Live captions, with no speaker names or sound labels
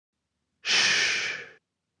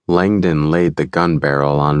Langdon laid the gun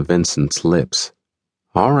barrel on Vincent's lips.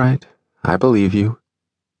 "All right, I believe you."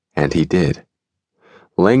 And he did.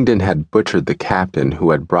 Langdon had butchered the captain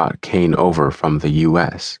who had brought Kane over from the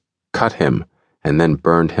U.S., cut him, and then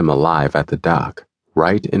burned him alive at the dock,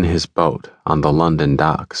 right in his boat on the London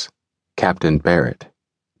docks. Captain Barrett,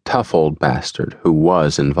 tough old bastard who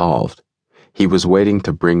was involved. He was waiting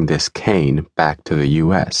to bring this Kane back to the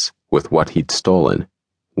U.S. with what he'd stolen,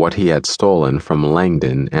 what he had stolen from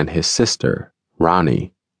Langdon and his sister,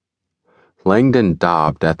 Ronnie. Langdon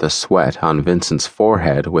daubed at the sweat on Vincent's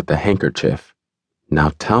forehead with the handkerchief.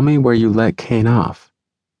 "Now tell me where you let Kane off."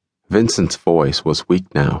 Vincent's voice was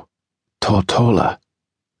weak now. "Tortola."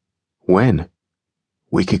 "When?"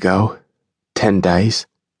 "Week ago. 10 days."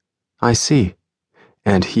 "I see.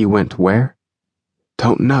 And he went where?"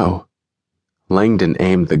 "Don't know." Langdon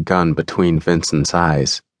aimed the gun between Vincent's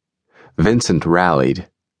eyes. Vincent rallied.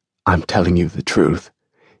 "I'm telling you the truth.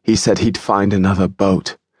 He said he'd find another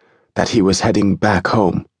boat, that he was heading back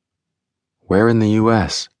home." "Where in the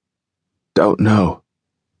U.S.? "Don't know."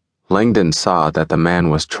 Langdon saw that the man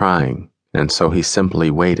was trying, and so he simply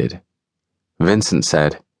waited. Vincent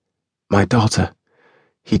said, "My daughter.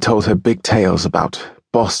 He told her big tales about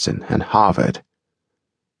Boston and Harvard."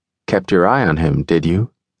 "Kept your eye on him, did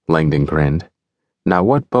you?" Langdon grinned. "Now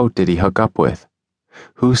what boat did he hook up with?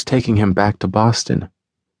 Who's taking him back to Boston?"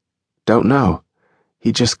 "Don't know.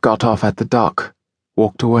 He just got off at the dock,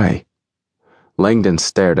 walked away." Langdon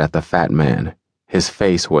stared at the fat man. His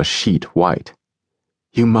face was sheet white.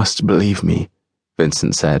 "You must believe me,"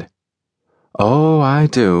 Vincent said. "Oh, I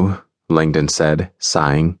do," Langdon said,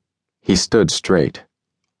 sighing. He stood straight.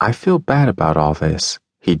 "I feel bad about all this."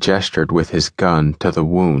 He gestured with his gun to the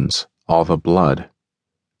wounds, all the blood.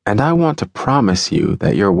 "And I want to promise you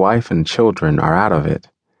that your wife and children are out of it.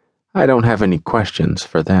 I don't have any questions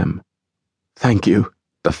for them." "Thank you,"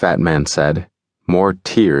 the fat man said, more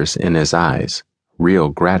tears in his eyes, real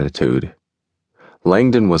gratitude.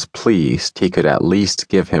 Langdon was pleased he could at least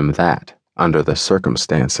give him that, under the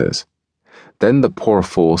circumstances. Then the poor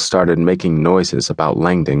fool started making noises about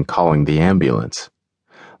Langdon calling the ambulance.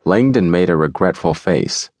 Langdon made a regretful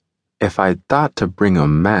face. "If I'd thought to bring a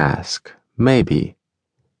mask, maybe."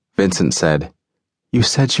 Vincent said, "You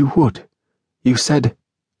said you would. You said—"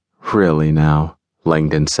 "Really now,"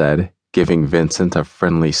 Langdon said, giving Vincent a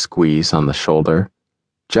friendly squeeze on the shoulder.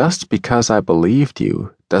 "Just because I believed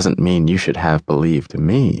you doesn't mean you should have believed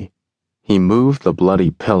me." He moved the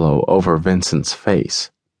bloody pillow over Vincent's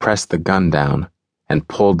face, pressed the gun down, and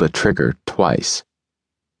pulled the trigger twice.